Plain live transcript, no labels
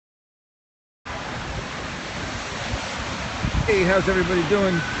Hey, how's everybody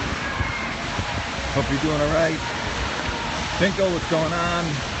doing? Hope you're doing all right. Finkel, what's going on?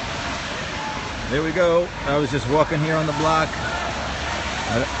 There we go. I was just walking here on the block.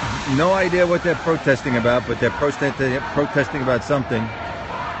 No idea what they're protesting about, but they're protesting about something.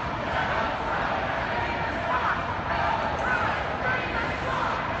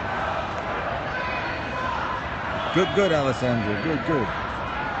 Good, Alessandra. Good.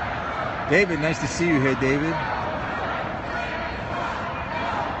 David, nice to see you here, David.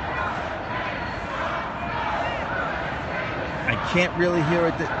 I can't really hear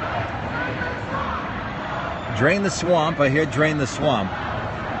it. Drain the swamp. I hear drain the swamp.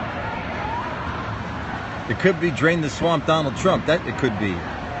 It could be drain the swamp Donald Trump. That it could be.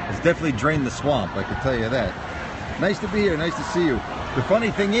 It's definitely drain the swamp, I can tell you that. Nice to be here. Nice to see you. The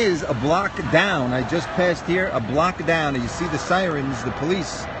funny thing is, a block down, I just passed here, a block down, and you see the sirens, the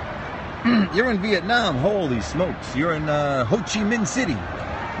police. You're in Vietnam. Holy smokes. You're in Ho Chi Minh City,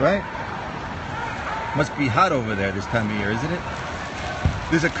 right? Must be hot over there this time of year, isn't it?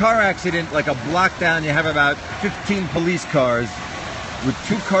 There's a car accident like a block down. You have about 15 police cars with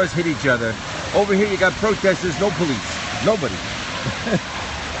 2 cars hit each other. Over here you got protesters, no police, nobody.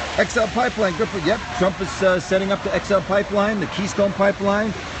 XL Pipeline, yep, Trump is setting up the XL Pipeline, the Keystone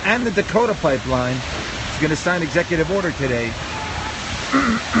Pipeline, and the Dakota Pipeline. He's going to sign executive order today.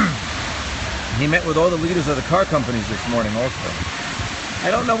 He met with all the leaders of the car companies this morning also. I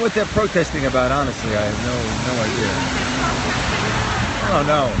don't know what they're protesting about, honestly. I have no idea. I don't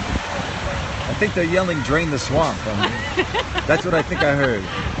know. I think they're yelling, drain the swamp. That's what I think I heard.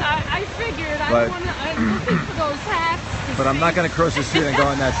 I figured. I'm looking for those hats. But I'm not going to cross the street and go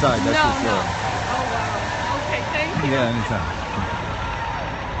on that side. That's for sure. No. Oh, wow. Okay, thank you. Yeah, anytime.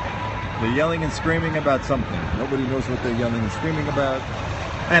 They're yelling and screaming about something. Nobody knows what they're yelling and screaming about.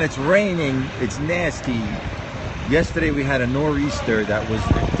 And it's raining. It's nasty. Yesterday we had a nor'easter that was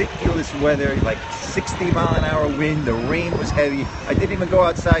ridiculous weather, like 60-mile-an-hour wind. The rain was heavy. I didn't even go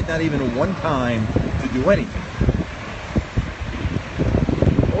outside, not even one time, to do anything.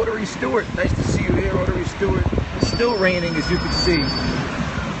 Audrey Stewart, nice to see you here, Audrey Stewart. It's still raining, as you can see.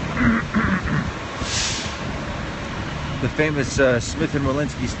 The famous Smith &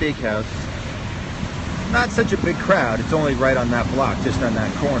 Wollensky Steakhouse. Not such a big crowd. It's only right on that block, just on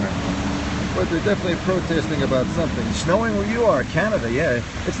that corner. But they're definitely protesting about something. Snowing where you are, Canada, yeah.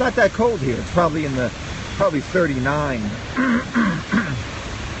 It's not that cold here. It's probably in the, 39.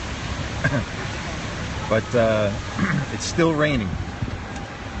 But it's still raining.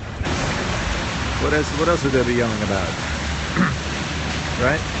 What else would they be yelling about?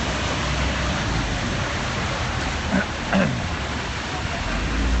 Right? I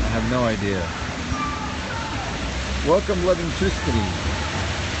have no idea. Welcome, Loving Tristy.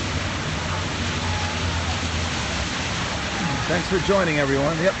 Thanks for joining,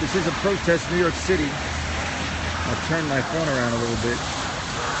 everyone. Yep, this is a protest in New York City. I'll turn my phone around a little bit.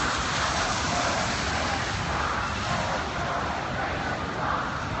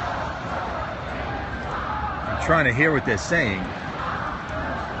 I'm trying to hear what they're saying.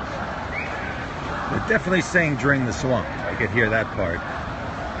 They're definitely saying drain the swamp. I could hear that part.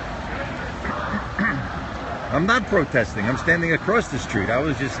 I'm not protesting. I'm standing across the street. I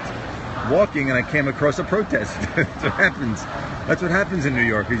was just walking and I came across a protest. That's what happens. That's what happens in New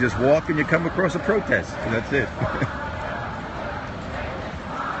York. You just walk and you come across a protest. That's it.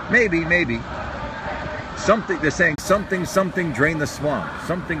 Maybe. Something, they're saying something drain the swamp.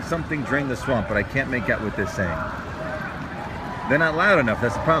 Something drain the swamp, but I can't make out what they're saying. They're not loud enough.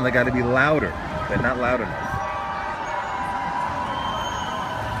 That's the problem. They got to be louder. They're not loud enough.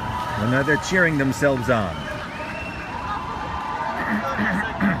 Well, now they're cheering themselves on.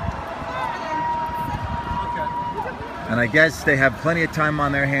 And I guess they have plenty of time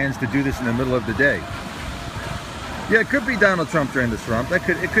on their hands to do this in the middle of the day. Yeah, it could be Donald Trump drain the swamp. It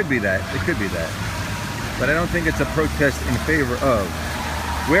could be that. It could be that. But I don't think it's a protest in favor of.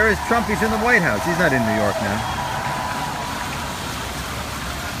 Where is Trump? He's in the White House. He's not in New York now.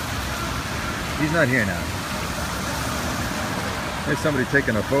 He's not here now. There's somebody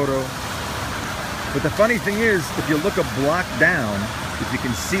taking a photo. But the funny thing is, if you look a block down, if you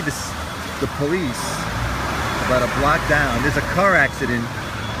can see the police about a block down, there's a car accident.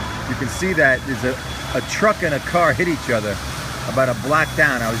 You can see that there's a truck and a car hit each other about a block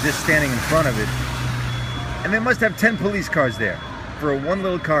down. I was just standing in front of it. And they must have 10 police cars there for one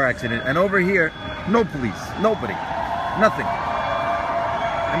little car accident. And over here, no police, nobody, nothing.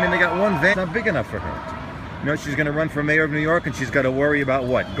 I mean, they got one van, not big enough for her. You know, she's gonna run for mayor of New York and she's gotta worry about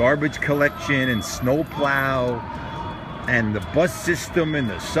what? Garbage collection and snow plow and the bus system and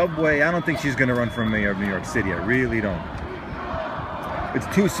the subway. I don't think she's gonna run for mayor of New York City. I really don't. It's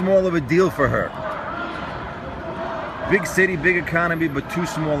too small of a deal for her. Big city, big economy, but too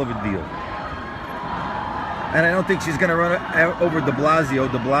small of a deal. And I don't think she's going to run over de Blasio.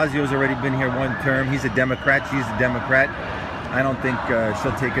 De Blasio's already been here one term. He's a Democrat. She's a Democrat. I don't think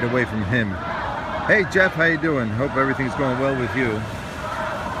she'll take it away from him. Hey, Jeff, how you doing? Hope everything's going well with you.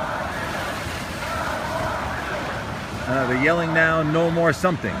 They're yelling now, no more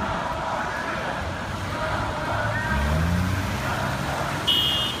something.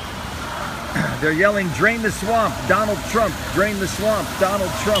 They're yelling, drain the swamp, Donald Trump, drain the swamp,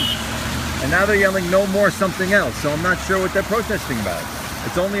 Donald Trump. And now they're yelling no more something else, so I'm not sure what they're protesting about.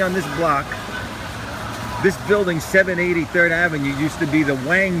 It's only on this block. This building, 780 3rd Avenue, used to be the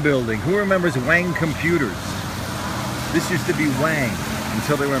Wang building. Who remembers Wang Computers? This used to be Wang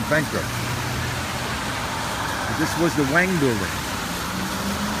until they went bankrupt. But this was the Wang building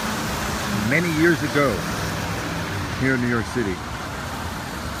many years ago here in New York City.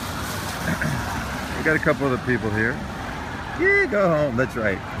 We got a couple other people here. Yeah, go home, that's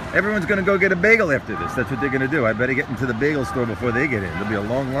right. Everyone's gonna go get a bagel after this. That's what they're gonna do. I better get into the bagel store before they get in. There'll be a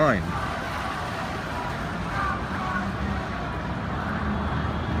long line.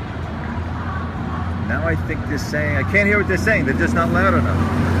 Now I think they're saying, I can't hear what they're saying. They're just not loud enough.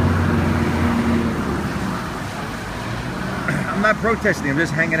 I'm not protesting. I'm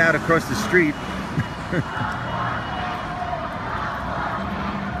just hanging out across the street.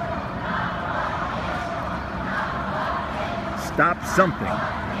 Stop something.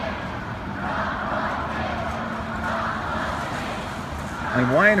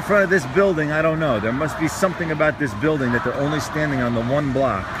 And why in front of this building, I don't know. There must be something about this building that they're only standing on the one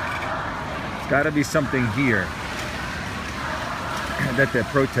block. It's got to be something here that they're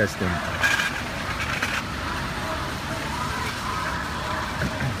protesting.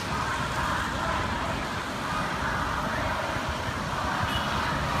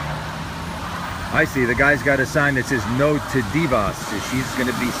 I see, the guy's got a sign that says no to Divas. She's going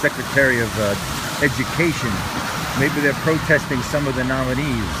to be Secretary of Education. Maybe they're protesting some of the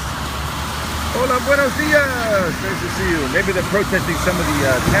nominees. Hola, buenos dias! Nice to see you. Maybe they're protesting some of the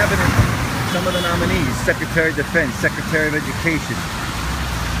cabinet, some of the nominees. Secretary of Defense, Secretary of Education.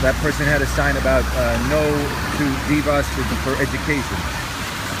 That person had a sign about no to Divas for education.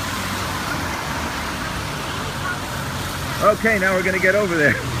 Okay, now we're going to get over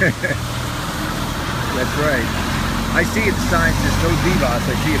there. That's right. I see the sign says no Divas.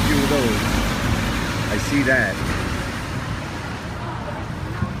 I see a few of those. I see that.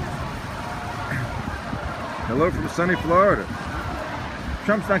 Hello from sunny Florida.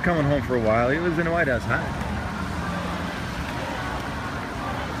 Trump's not coming home for a while. He lives in the White House. Hi.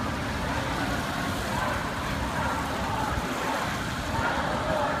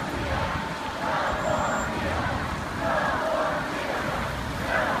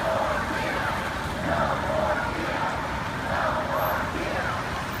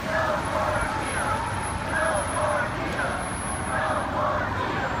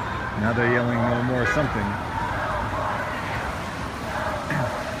 Now they're yelling no more something.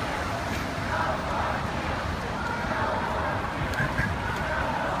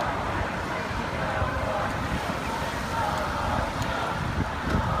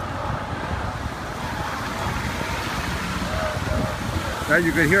 Now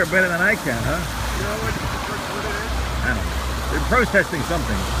you could hear it better than I can, huh? You know what it is? I don't know. They're protesting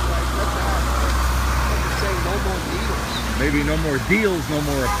something. They're saying no more needles. Maybe no more deals, no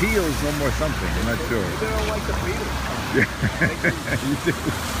more appeals, no more something. I'm not sure. They don't like the Beatles. You do.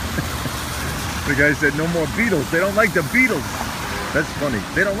 The guy said no more Beatles. They don't like the Beatles. That's funny.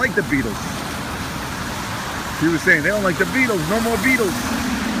 They don't like the Beatles. He was saying they don't like the Beatles. No more Beatles.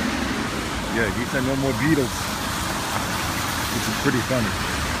 Yeah, he said no more Beatles. Which is pretty funny.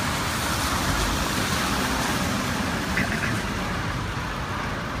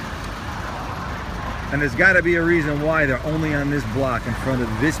 And there's got to be a reason why they're only on this block in front of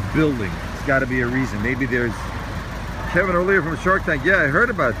this building. There's got to be a reason. Maybe there's Kevin O'Leary from Shark Tank. Yeah, I heard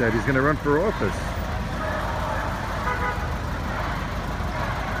about that. He's going to run for office.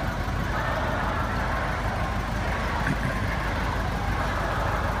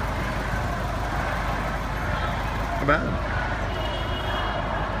 How about him?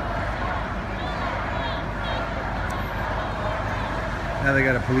 Now they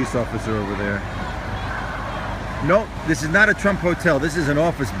got a police officer over there. No, this is not a Trump hotel. This is an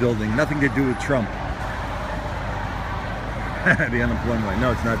office building. Nothing to do with Trump. The unemployment line.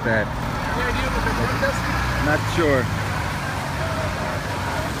 No, it's not that. Any idea what they're protesting? Not sure.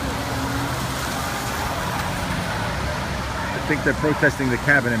 I think they're protesting the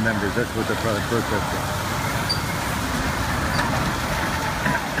cabinet members. That's what they're probably protesting.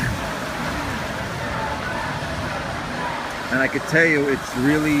 And I could tell you it's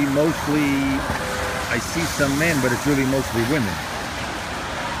really mostly, I see some men, but it's really mostly women.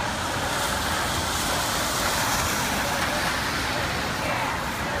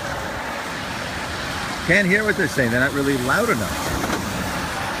 Can't hear what they're saying. They're not really loud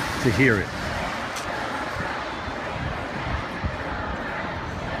enough to hear it.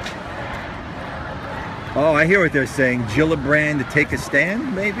 Oh, I hear what they're saying. Gillibrand to take a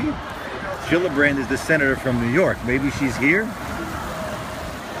stand, maybe? Gillibrand is the senator from New York. Maybe she's here?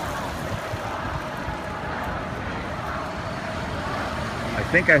 I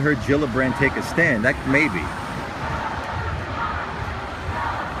think I heard Gillibrand take a stand. That maybe.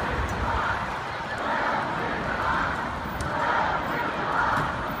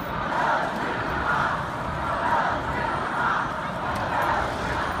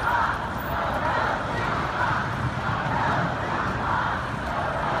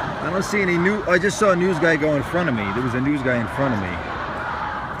 I don't see any new. I just saw a news guy go in front of me. There was a news guy in front of me.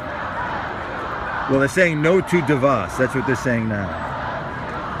 Well, they're saying no to DeVos. That's what they're saying now.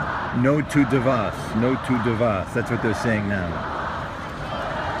 No to DeVos. No to DeVos. That's what they're saying now.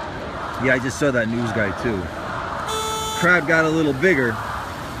 Yeah, I just saw that news guy too. Crowd got a little bigger.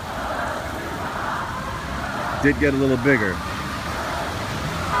 Did get a little bigger.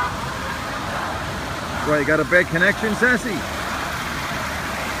 Well, you got a bad connection, Sassy?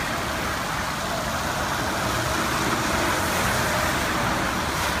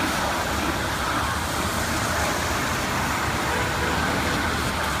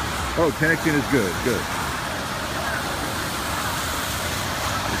 Oh, connection is good, good.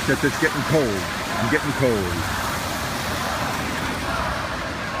 Except it's getting cold. I'm getting cold.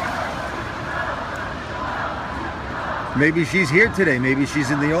 Maybe she's here today. Maybe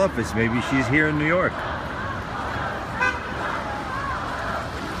she's in the office. Maybe she's here in New York.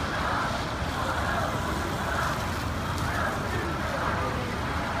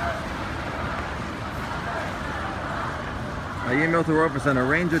 I emailed her office on a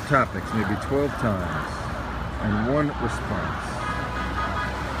range of topics, maybe 12 times, and one response.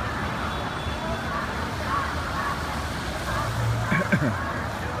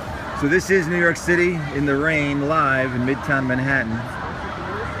 So this is New York City in the rain, live in Midtown Manhattan.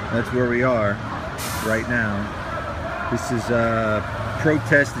 That's where we are right now. This is a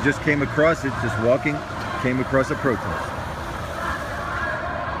protest that just came across it, just walking, came across a protest.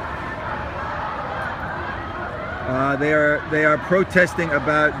 They are protesting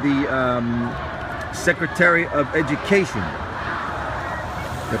about the Secretary of Education.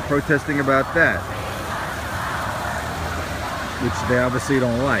 They're protesting about that, which they obviously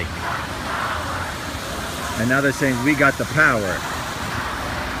don't like. And now they're saying we got the power.